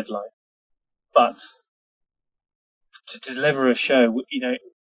or red light. But to deliver a show,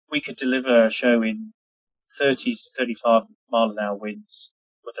 we could deliver a show in 30 to 35 mile an hour winds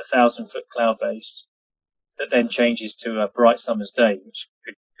with 1,000-foot cloud base that then changes to a bright summer's day, which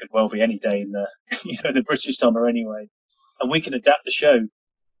could well be any day in the the British summer anyway. And we can adapt the show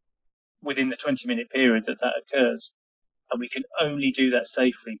within the 20-minute period that occurs. And we can only do that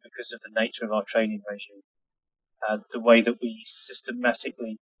safely because of the nature of our training regime. The way that we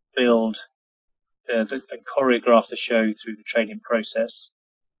systematically build and choreograph the show through the training process.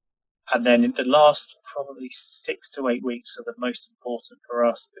 And then in the last probably 6 to 8 weeks are the most important for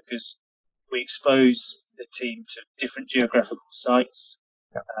us because we expose the team to different geographical sites.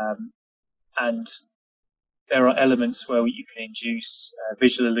 And there are elements where you can induce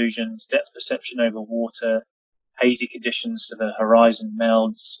visual illusions, depth perception over water, hazy conditions so the horizon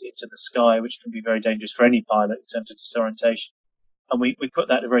melds into the sky, which can be very dangerous for any pilot in terms of disorientation. And we put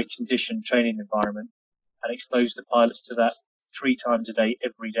that in a very conditioned training environment and expose the pilots to that 3 times a day,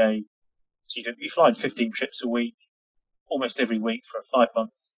 every day. So you're flying 15 trips a week, almost every week for a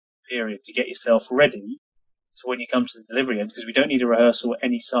 5-month period to get yourself ready to when you come to the delivery end, because we don't need a rehearsal at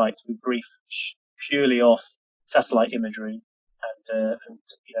any site. We brief purely off satellite imagery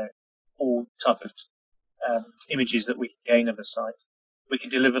and all type of images that we can gain of a site. We can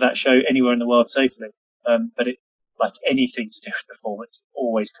deliver that show anywhere in the world safely, but it, like anything to do with performance, it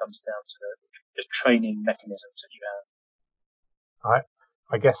always comes down to the training mechanisms that you have.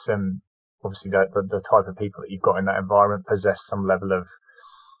 I guess obviously the type of people that you've got in that environment possess some level of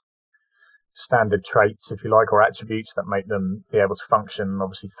standard traits, if you like, or attributes that make them be able to function and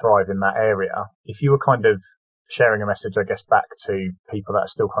obviously thrive in that area. If you were kind of sharing a message, I guess, back to people that are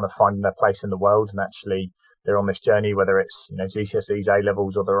still kind of finding their place in the world and actually they're on this journey, whether it's, GCSEs, A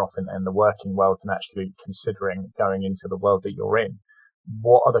levels, or they're often in the working world and actually considering going into the world that you're in,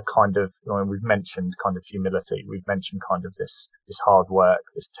 what are the kind of, we've mentioned kind of humility, we've mentioned kind of this hard work,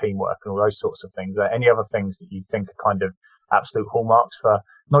 this teamwork and all those sorts of things. Are there any other things that you think are kind of absolute hallmarks for,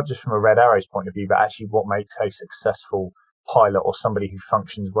 not just from a Red Arrow's point of view, but actually what makes a successful pilot or somebody who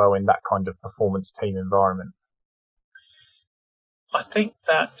functions well in that kind of performance team environment? I think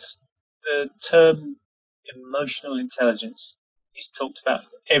that the term emotional intelligence is talked about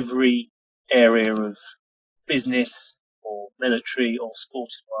in every area of business or military or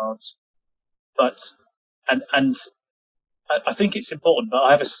sporting worlds, but and I think it's important, but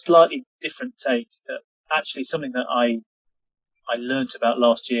I have a slightly different take. That actually something that I learned about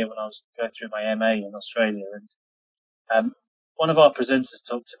last year when I was going through my MA in Australia, and one of our presenters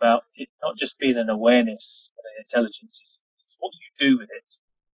talked about it not just being an awareness and an intelligence, it's what you do with it,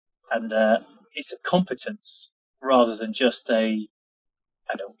 and it's a competence rather than just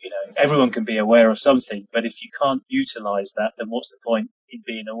everyone can be aware of something, but if you can't utilize that, then what's the point in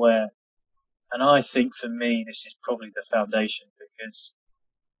being aware? And I think for me, this is probably the foundation, because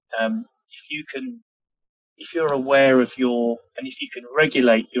if you're aware of and if you can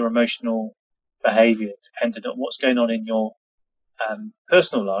regulate your emotional behavior dependent on what's going on in your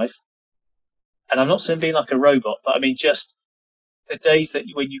personal life, and I'm not saying being like a robot, but I mean just the days that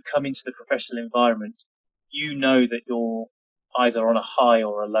when you come into the professional environment, you know that you're either on a high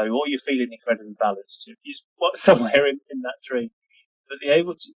or a low, or you're feeling incredibly balanced. You're somewhere in that three. But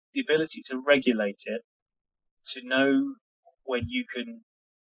the ability to regulate it, to know when you can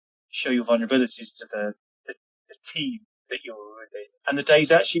show your vulnerabilities to the team that you're within, and the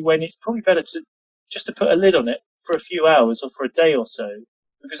days actually when it's probably better to put a lid on it for a few hours or for a day or so,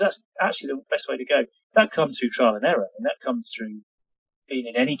 because that's actually the best way to go. That comes through trial and error, and that comes through being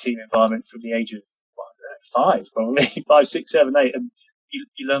in any team environment from the age of 5, probably 5, 6, 7, 8, and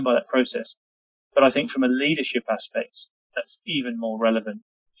you learn by that process. But I think from a leadership aspect, that's even more relevant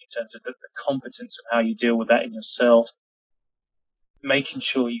in terms of the competence of how you deal with that in yourself, making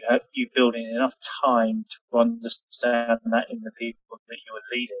sure you build in enough time to understand that in the people that you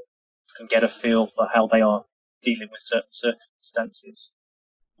are leading and get a feel for how they are dealing with certain circumstances.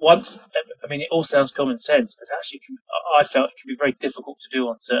 It all sounds common sense, but actually I felt it can be very difficult to do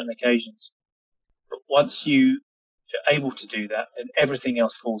on certain occasions. But once you are able to do that, then everything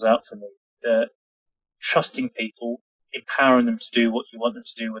else falls out for me. Trusting people, empowering them to do what you want them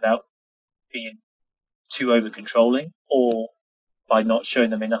to do without being too over-controlling or by not showing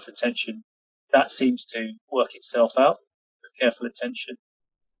them enough attention, that seems to work itself out with careful attention.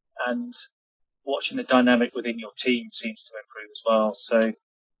 And watching the dynamic within your team seems to improve as well. So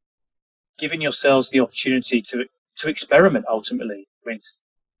giving yourselves the opportunity to experiment ultimately with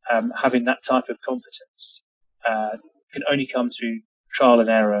having that type of competence can only come through trial and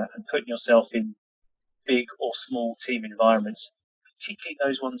error and putting yourself in big or small team environments, particularly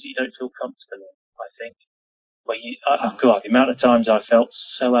those ones that you don't feel comfortable in, I think. Where the amount of times I felt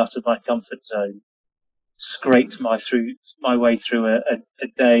so out of my comfort zone, scraped my way through a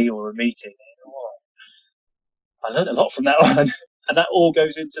day or a meeting. I learned a lot from that one, and that all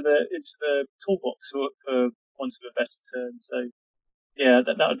goes into the toolbox for want of a better term. So yeah,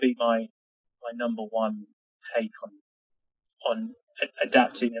 that would be my number one take on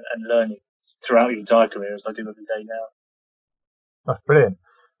adapting and learning throughout your entire career, as I do every day now. That's brilliant.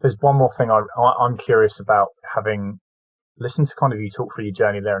 There's one more thing I'm curious about, having listened to kind of you talk through your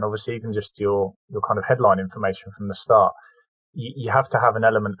journey there, and obviously even just your kind of headline information from the start. You have to have an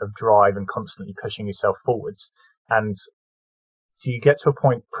element of drive and constantly pushing yourself forwards. And do you get to a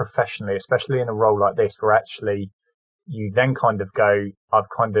point professionally, especially in a role like this, where actually you then kind of go, I've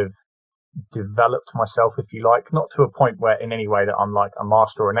kind of developed myself, if you like, not to a point where in any way that I'm like a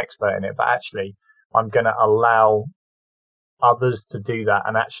master or an expert in it, but actually I'm going to allow others to do that,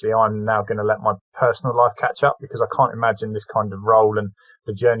 and actually I'm now going to let my personal life catch up, because I can't imagine this kind of role and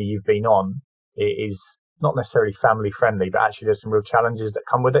the journey you've been on is not necessarily family friendly, but actually there's some real challenges that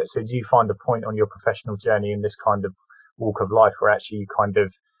come with it. So do you find a point on your professional journey in this kind of walk of life where actually you kind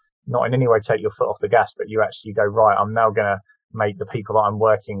of not in any way take your foot off the gas, but you actually go, right, I'm now going to make the people that I'm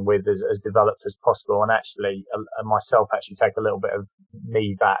working with as developed as possible, and actually myself actually take a little bit of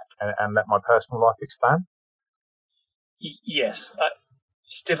me back and let my personal life expand? Yes,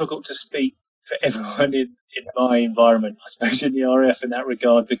 it's difficult to speak for everyone in my environment, I suppose, in the RAF in that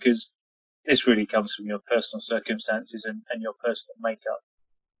regard, because this really comes from your personal circumstances and your personal makeup.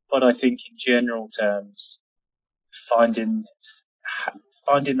 But I think in general terms, finding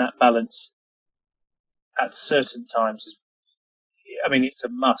that balance at certain times is, I mean, it's a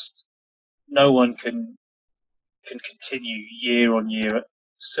must. No one can continue year on year at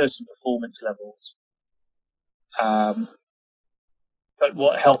certain performance levels. But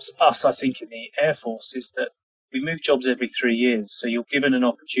what helps us, I think, in the Air Force is that we move jobs every 3 years. So you're given an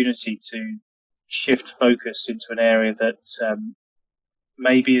opportunity to shift focus into an area that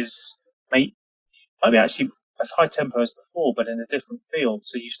maybe be actually as high tempo as before, but in a different field.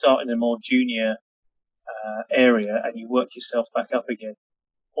 So you start in a more junior area and you work yourself back up again.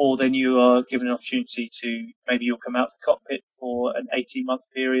 Or then you are given an opportunity to, maybe you'll come out of the cockpit for an 18-month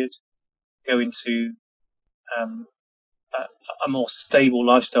period, go into a more stable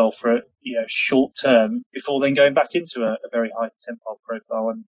lifestyle for short term before then going back into a very high tempo profile.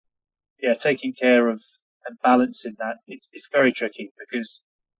 And taking care of and balancing that, it's very tricky, because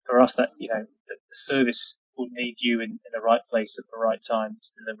for us that the service will need you in the right place at the right time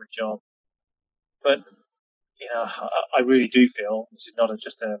to deliver a job. But I really do feel this is not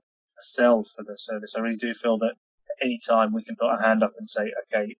just a sell for the service. I really do feel that at any time we can put our hand up and say,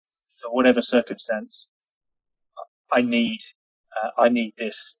 okay, for whatever circumstance, I need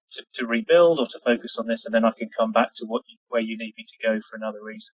this to rebuild or to focus on this, and then I can come back to where you need me to go for another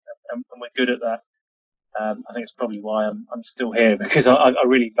reason. And we're good at that. I think it's probably why I'm still here, because I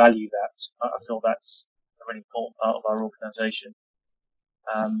really value that. I feel that's a really important part of our organisation.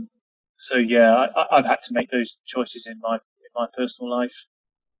 So yeah, I've had to make those choices in my personal life,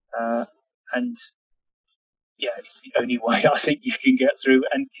 and yeah, it's the only way I think you can get through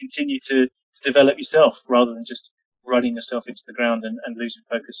and continue to develop yourself, rather than just running yourself into the ground and losing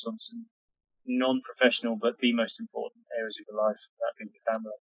focus on some non-professional but the most important areas of your life, that being your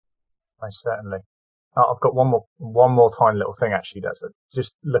family. Most certainly. I've got one more tiny little thing actually. That's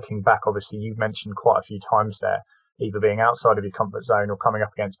just looking back. Obviously, you've mentioned quite a few times there, either being outside of your comfort zone or coming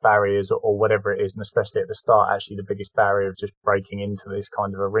up against barriers or whatever it is, and especially at the start, actually the biggest barrier of just breaking into this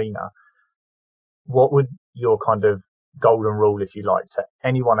kind of arena. What would your kind of golden rule, if you like, to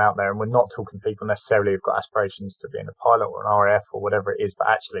anyone out there, and we're not talking people necessarily who've got aspirations to being a pilot or an RAF or whatever it is, but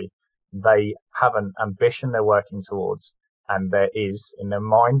actually they have an ambition they're working towards, and there is in their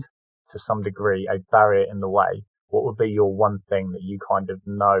mind to some degree a barrier in the way, what would be your one thing that you kind of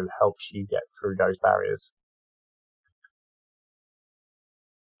know helps you get through those barriers?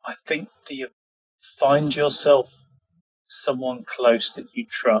 I think that you find yourself someone close that you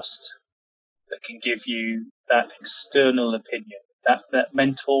trust, that can give you that external opinion, that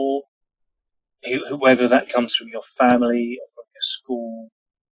mentor, whether that comes from your family or from your school,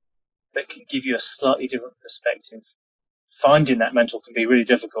 that can give you a slightly different perspective. Finding that mentor can be really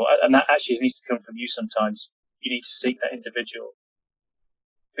difficult, and that actually needs to come from you sometimes. You need to seek that individual,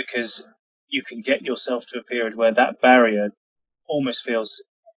 because you can get yourself to a period where that barrier almost feels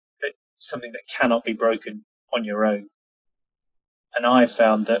that something that cannot be broken on your own. And I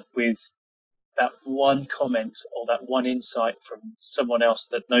found that with that one comment or that one insight from someone else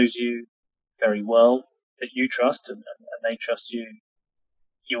that knows you very well, that you trust and they trust you,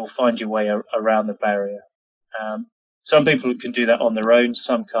 you will find your way around the barrier. Some people can do that on their own,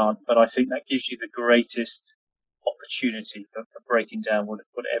 some can't, but I think that gives you the greatest opportunity for breaking down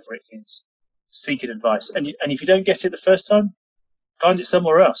whatever it is. Seeking advice. And if you don't get it the first time, find it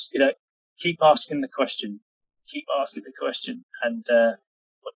somewhere else. Keep asking the question. Keep asking the question. And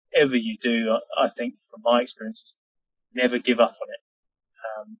whatever you do, I think from my experience, never give up on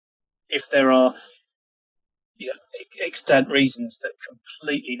it. If there are extant reasons that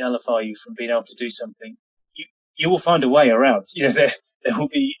completely nullify you from being able to do something, you will find a way around. There will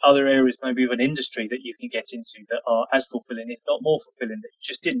be other areas maybe of an industry that you can get into that are as fulfilling, if not more fulfilling, that you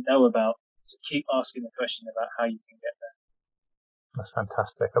just didn't know about. So keep asking the question about how you can get there. That's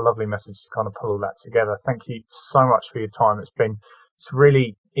fantastic. A lovely message to kind of pull all that together. Thank you so much for your time. It's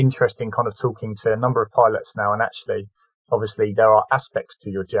really interesting kind of talking to a number of pilots now, and actually obviously there are aspects to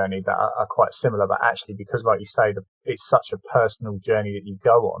your journey that are quite similar, but actually because like you say, it's such a personal journey that you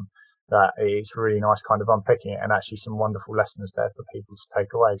go on, that it's really nice kind of unpicking it, and actually some wonderful lessons there for people to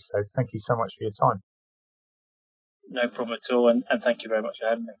take away. So thank you so much for your time. No problem at all, and thank you very much for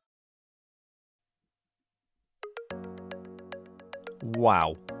having me.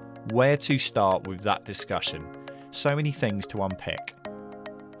 Wow, where to start with that discussion? So many things to unpick.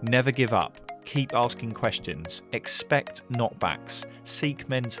 Never give up, keep asking questions, expect knockbacks, seek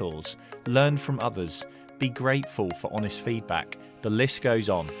mentors, learn from others, be grateful for honest feedback. The list goes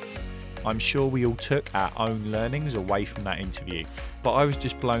on. I'm sure we all took our own learnings away from that interview, but I was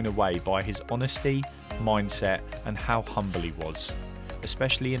just blown away by his honesty, mindset, and how humble he was,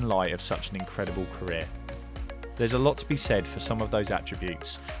 especially in light of such an incredible career. There's a lot to be said for some of those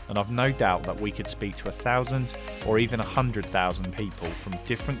attributes, and I've no doubt that we could speak to 1,000 or even 100,000 people from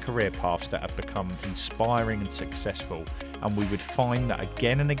different career paths that have become inspiring and successful, and we would find that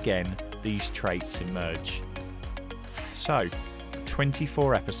again and again these traits emerge. So,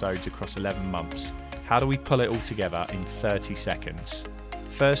 24 episodes across 11 months. How do we pull it all together in 30 seconds?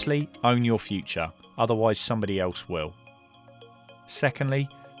 Firstly, own your future, otherwise somebody else will. Secondly,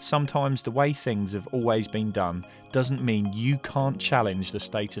 sometimes the way things have always been done doesn't mean you can't challenge the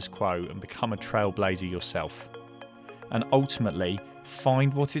status quo and become a trailblazer yourself. And ultimately,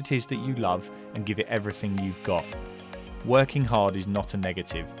 find what it is that you love and give it everything you've got. Working hard is not a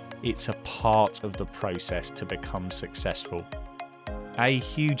negative, it's a part of the process to become successful. A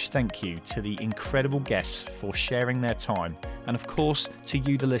huge thank you to the incredible guests for sharing their time, and of course to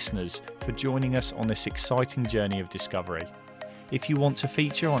you the listeners for joining us on this exciting journey of discovery. If you want to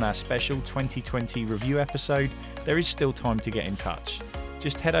feature on our special 2020 review episode, there is still time to get in touch.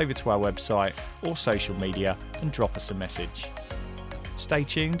 Just head over to our website or social media and drop us a message. Stay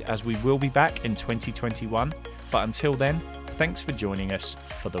tuned as we will be back in 2021, but until then, thanks for joining us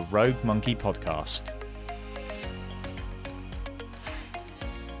for the Rogue Monkey Podcast.